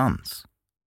 3 months.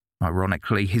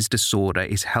 Ironically, his disorder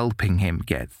is helping him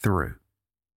get through.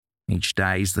 Each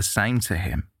day is the same to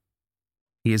him.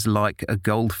 He is like a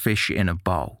goldfish in a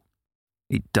bowl.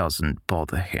 It doesn't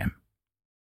bother him."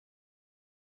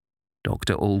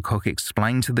 Dr. Alcock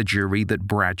explained to the jury that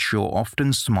Bradshaw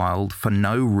often smiled for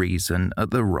no reason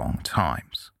at the wrong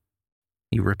times.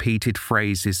 He repeated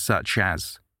phrases such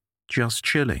as, "just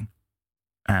chilling,"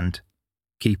 and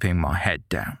 "keeping my head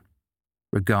down,"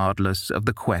 regardless of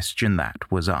the question that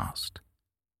was asked.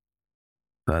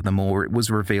 Furthermore, it was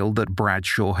revealed that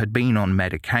Bradshaw had been on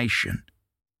medication,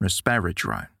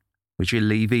 risperidone, which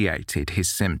alleviated his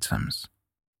symptoms.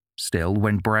 Still,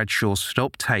 when Bradshaw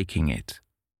stopped taking it,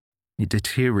 it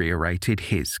deteriorated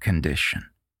his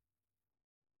condition.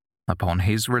 Upon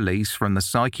his release from the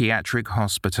psychiatric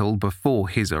hospital before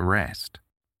his arrest,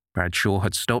 Bradshaw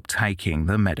had stopped taking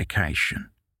the medication.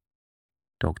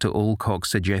 Dr. Alcock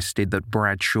suggested that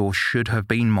Bradshaw should have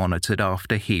been monitored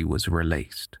after he was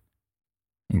released.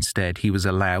 Instead, he was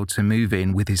allowed to move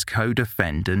in with his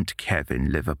co-defendant,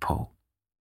 Kevin Liverpool.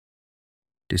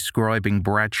 Describing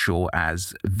Bradshaw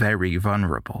as very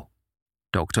vulnerable,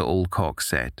 Dr. Alcock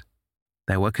said,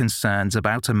 "There were concerns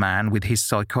about a man with his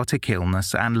psychotic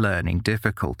illness and learning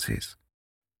difficulties.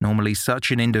 Normally, such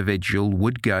an individual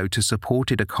would go to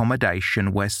supported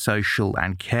accommodation where social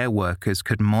and care workers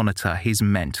could monitor his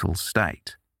mental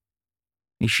state.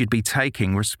 He should be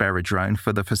taking risperidone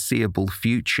for the foreseeable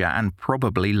future and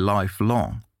probably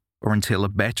lifelong, or until a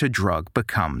better drug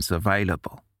becomes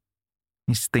available.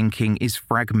 His thinking is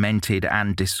fragmented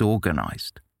and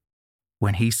disorganized.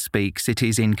 When he speaks, it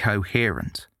is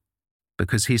incoherent,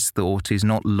 because his thought is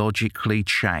not logically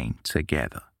chained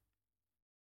together."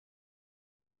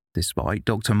 Despite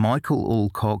Dr. Michael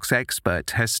Alcock's expert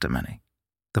testimony,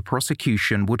 the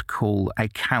prosecution would call a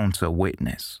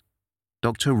counter-witness,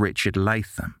 Dr. Richard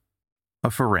Latham, a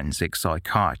forensic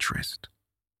psychiatrist.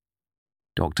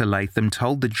 Dr. Latham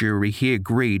told the jury he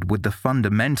agreed with the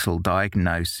fundamental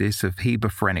diagnosis of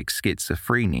hebephrenic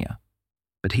schizophrenia,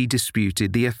 but he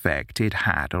disputed the effect it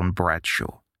had on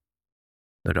Bradshaw.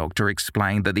 The doctor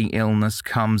explained that the illness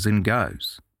comes and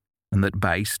goes, and that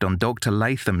based on Dr.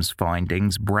 Latham's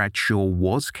findings, Bradshaw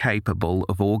was capable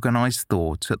of organized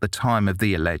thought at the time of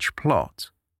the alleged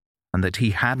plot, and that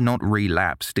he had not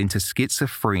relapsed into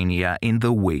schizophrenia in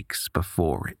the weeks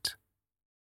before it.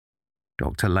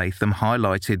 Dr. Latham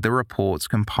highlighted the reports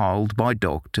compiled by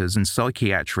doctors and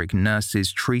psychiatric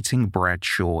nurses treating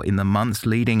Bradshaw in the months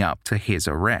leading up to his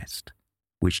arrest,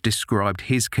 which described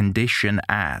his condition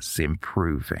as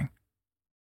improving.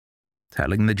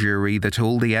 Telling the jury that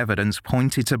all the evidence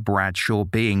pointed to Bradshaw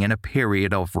being in a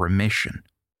period of remission,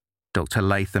 Dr.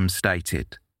 Latham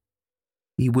stated,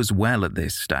 "He was well at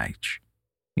this stage.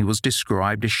 He was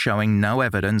described as showing no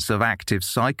evidence of active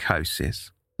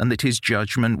psychosis and that his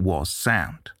judgment was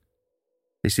sound.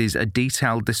 This is a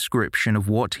detailed description of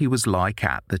what he was like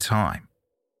at the time.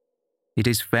 it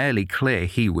is fairly clear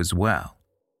he was well.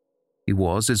 He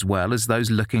was as well as those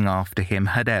looking after him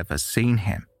had ever seen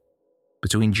him.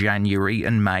 Between January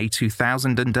and May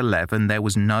 2011, there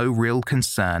was no real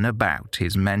concern about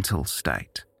his mental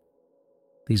state.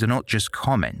 These are not just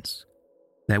comments.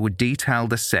 There were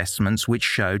detailed assessments which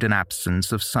showed an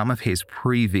absence of some of his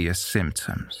previous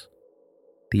symptoms.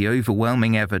 The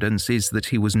overwhelming evidence is that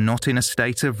he was not in a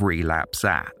state of relapse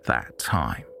at that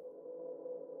time.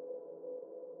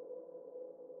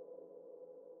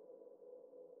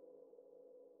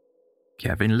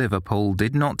 Kevin Liverpool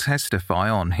did not testify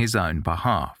on his own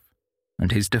behalf,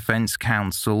 and his defence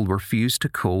counsel refused to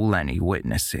call any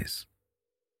witnesses.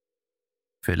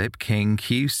 Philip King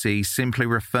QC simply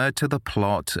referred to the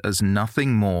plot as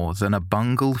nothing more than a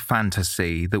bungled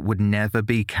fantasy that would never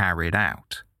be carried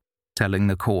out, telling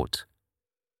the court,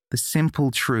 "The simple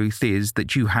truth is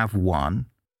that you have one,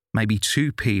 maybe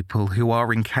two people who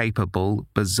are incapable,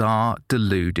 bizarre,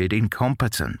 deluded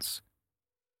incompetence.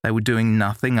 They were doing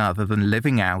nothing other than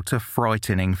living out a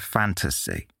frightening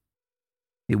fantasy.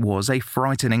 It was a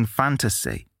frightening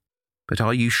fantasy, but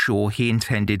are you sure he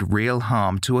intended real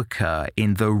harm to occur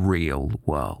in the real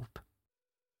world?"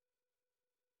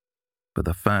 For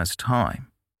the first time,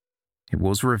 it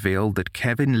was revealed that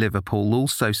Kevin Liverpool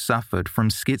also suffered from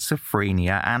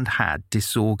schizophrenia and had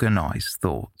disorganized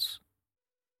thoughts.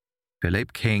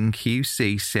 Philip King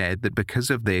QC said that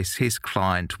because of this, his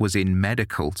client was, in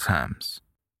medical terms,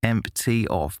 empty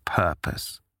of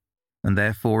purpose, and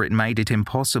therefore it made it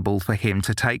impossible for him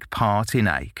to take part in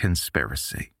a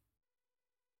conspiracy.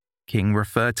 King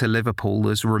referred to Liverpool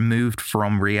as removed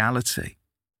from reality,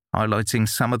 highlighting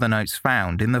some of the notes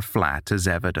found in the flat as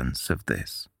evidence of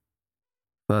this.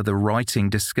 Further writing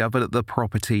discovered that the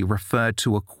property referred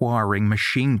to acquiring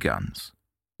machine guns,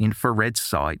 infrared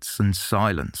sights and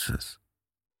silencers.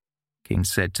 King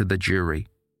said to the jury,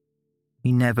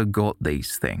 "He never got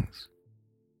these things.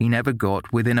 He never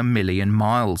got within 1,000,000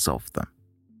 miles of them.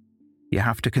 You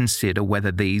have to consider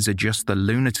whether these are just the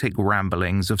lunatic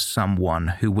ramblings of someone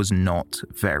who was not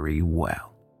very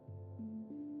well."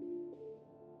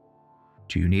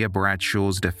 Junior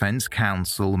Bradshaw's defence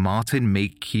counsel Martin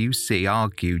Meek QC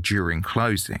argued during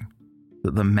closing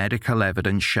that the medical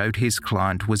evidence showed his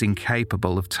client was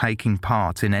incapable of taking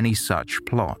part in any such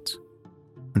plot,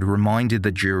 and reminded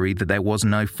the jury that there was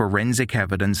no forensic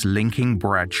evidence linking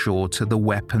Bradshaw to the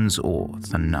weapons or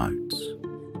the notes.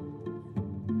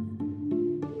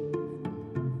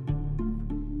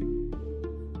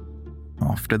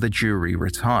 After the jury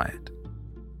retired,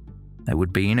 there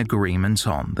would be an agreement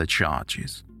on the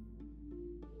charges.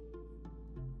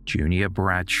 Junior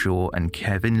Bradshaw and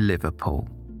Kevin Liverpool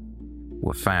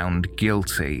were found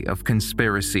guilty of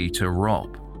conspiracy to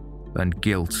rob and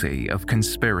guilty of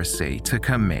conspiracy to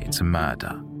commit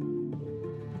murder.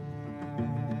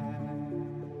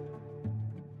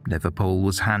 Liverpool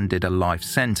was handed a life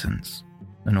sentence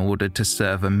and ordered to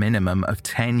serve a minimum of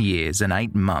 10 years and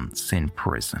 8 months in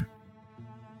prison.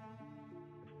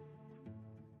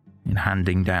 In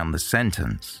handing down the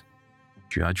sentence,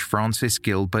 Judge Francis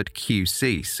Gilbert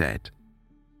QC said,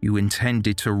 "You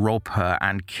intended to rob her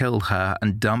and kill her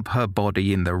and dump her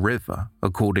body in the river,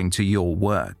 according to your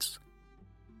words,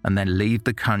 and then leave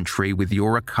the country with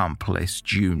your accomplice,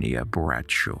 Junior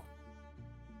Bradshaw."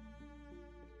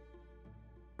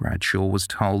 Bradshaw was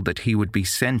told that he would be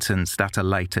sentenced at a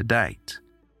later date,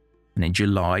 and in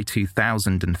July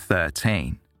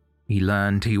 2013, he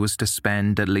learned he was to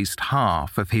spend at least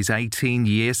half of his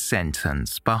 18-year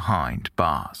sentence behind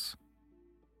bars.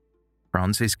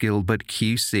 Francis Gilbert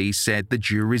QC said the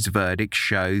jury's verdict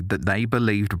showed that they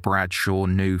believed Bradshaw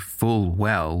knew full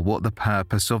well what the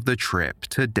purpose of the trip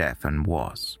to Devon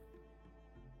was.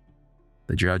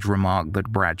 The judge remarked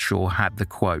that Bradshaw had the,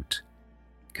 quote,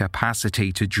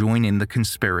 "capacity to join in the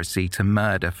conspiracy to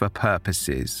murder for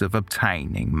purposes of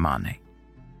obtaining money."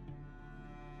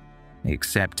 He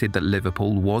accepted that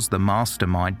Liverpool was the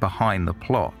mastermind behind the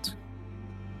plot,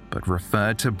 but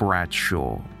referred to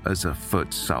Bradshaw as a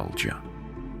foot soldier.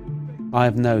 I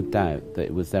have no doubt that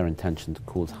it was their intention to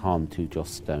cause harm to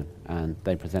Joss Stone, and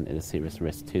they presented a serious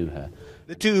risk to her.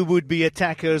 The two would-be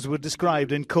attackers were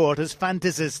described in court as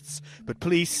fantasists, but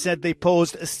police said they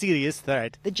posed a serious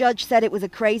threat. The judge said it was a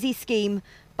crazy scheme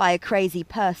by a crazy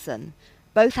person.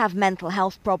 Both have mental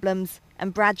health problems,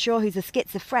 and Bradshaw, who's a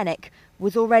schizophrenic,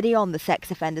 was already on the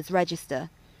sex offenders register.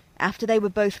 After they were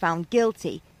both found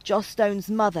guilty, Joss Stone's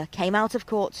mother came out of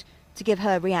court to give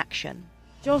her reaction.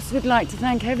 Joss would like to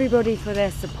thank everybody for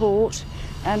their support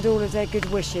and all of their good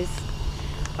wishes.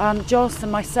 Joss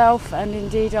and myself, and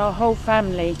indeed our whole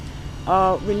family,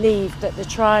 are relieved that the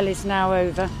trial is now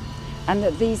over and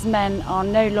that these men are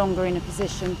no longer in a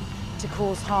position to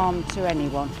cause harm to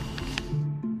anyone.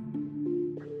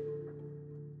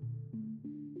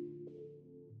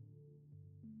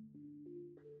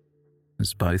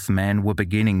 As both men were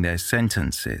beginning their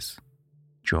sentences,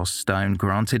 Joss Stone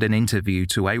granted an interview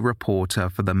to a reporter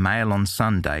for the Mail on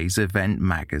Sunday's event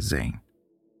magazine.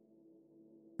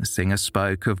 The singer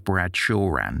spoke of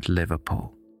Bradshaw and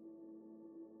Liverpool.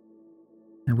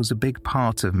 "There was a big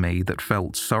part of me that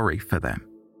felt sorry for them,"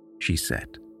 she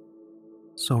said.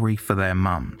 "Sorry for their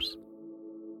mums.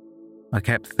 I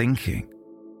kept thinking,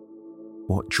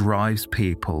 what drives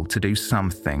people to do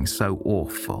something so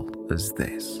awful as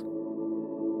this?"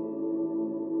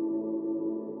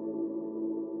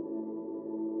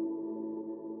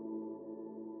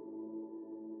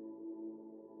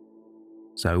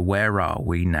 So where are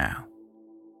we now?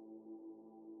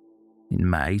 In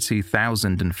May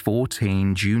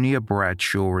 2014, Junior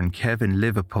Bradshaw and Kevin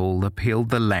Liverpool appealed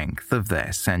the length of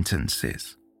their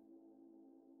sentences.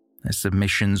 Their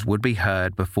submissions would be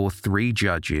heard before 3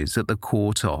 judges at the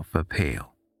Court of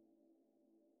Appeal.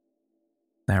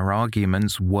 Their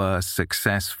arguments were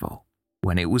successful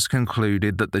when it was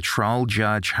concluded that the trial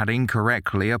judge had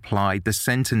incorrectly applied the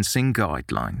sentencing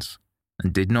guidelines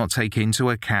and did not take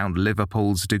into account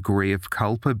Liverpool's degree of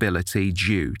culpability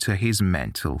due to his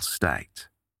mental state.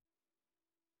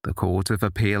 The Court of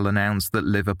Appeal announced that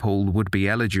Liverpool would be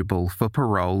eligible for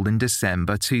parole in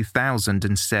December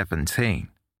 2017.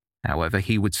 However,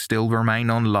 he would still remain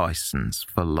on licence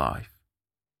for life.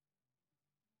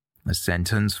 The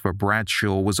sentence for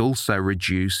Bradshaw was also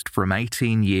reduced from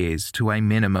 18 years to a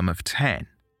minimum of 10,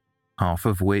 half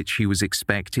of which he was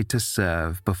expected to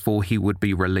serve before he would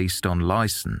be released on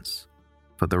licence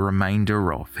for the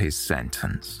remainder of his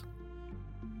sentence.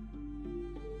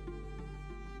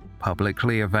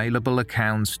 Publicly available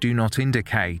accounts do not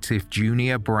indicate if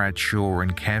Junior Bradshaw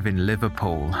and Kevin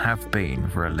Liverpool have been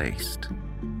released.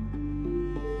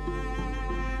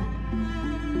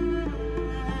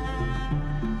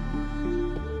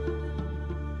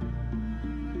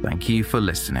 Thank you for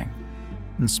listening,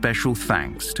 and special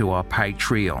thanks to our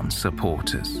Patreon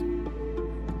supporters.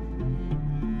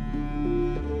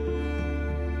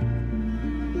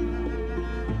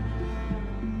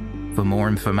 For more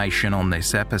information on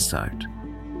this episode,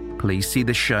 please see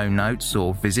the show notes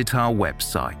or visit our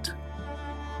website,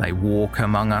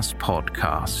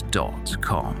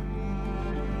 theywalkamonguspodcast.com.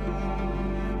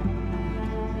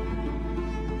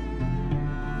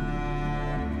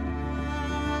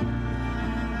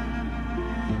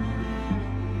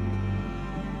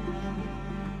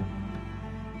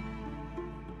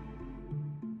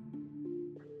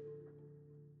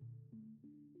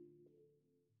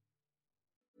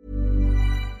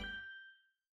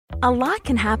 A lot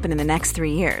can happen in the next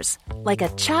 3 years. Like a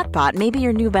chatbot may be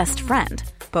your new best friend.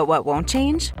 But what won't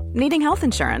change? Needing health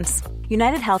insurance.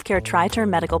 United Healthcare Tri-Term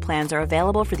Medical Plans are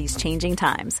available for these changing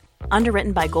times.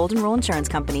 Underwritten by Golden Rule Insurance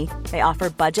Company, they offer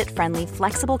budget-friendly,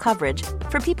 flexible coverage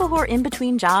for people who are in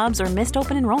between jobs or missed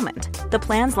open enrollment. The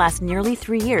plans last nearly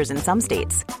 3 years in some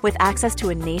states, with access to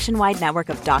a nationwide network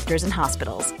of doctors and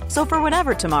hospitals. So for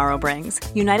whatever tomorrow brings,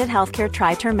 United Healthcare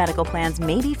Tri-Term Medical Plans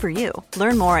may be for you.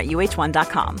 Learn more at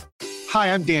uh1.com.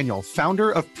 Hi, I'm Daniel,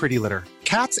 founder of Pretty Litter.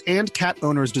 Cats and cat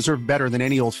owners deserve better than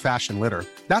any old-fashioned litter.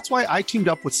 That's why I teamed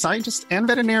up with scientists and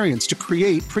veterinarians to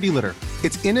create Pretty Litter.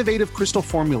 Its innovative crystal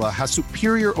formula has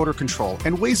superior odor control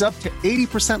and weighs up to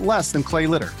 80% less than clay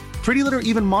litter. Pretty Litter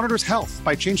even monitors health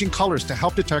by changing colors to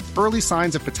help detect early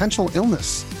signs of potential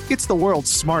illness. It's the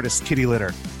world's smartest kitty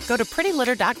litter. Go to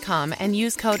prettylitter.com and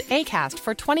use code ACAST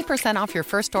for 20% off your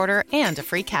first order and a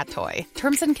free cat toy.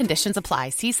 Terms and conditions apply.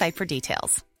 See site for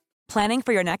details. Planning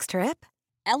for your next trip?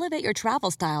 Elevate your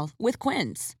travel style with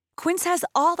Quince. Quince has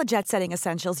all the jet-setting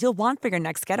essentials you'll want for your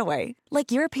next getaway,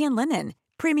 like European linen,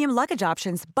 premium luggage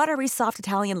options, buttery soft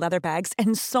Italian leather bags,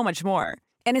 and so much more.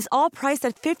 And is all priced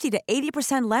at 50 to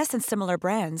 80% less than similar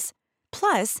brands.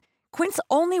 Plus, Quince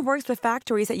only works with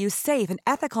factories that use safe and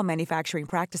ethical manufacturing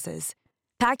practices.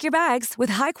 Pack your bags with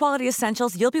high-quality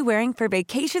essentials you'll be wearing for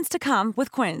vacations to come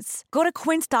with Quince. Go to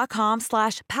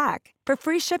quince.com/pack for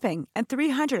free shipping and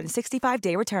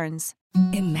 365-day returns.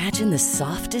 Imagine the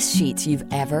softest sheets you've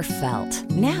ever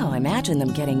felt. Now imagine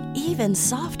them getting even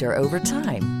softer over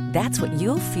time. That's what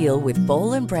you'll feel with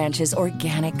Boll & Branch's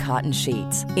organic cotton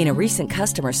sheets. In a recent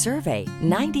customer survey,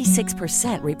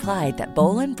 96% replied that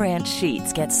Boll & Branch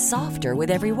sheets get softer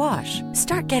with every wash.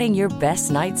 Start getting your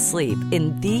best night's sleep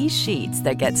in these sheets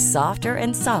that get softer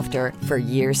and softer for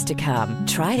years to come.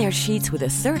 Try their sheets with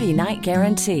a 30-night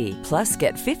guarantee. Plus,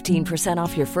 get 15% 15%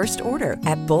 off your first order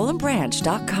at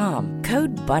bowlandbranch.com.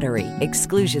 Code BUTTERY.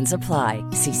 Exclusions apply.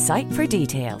 See site for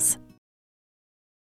details.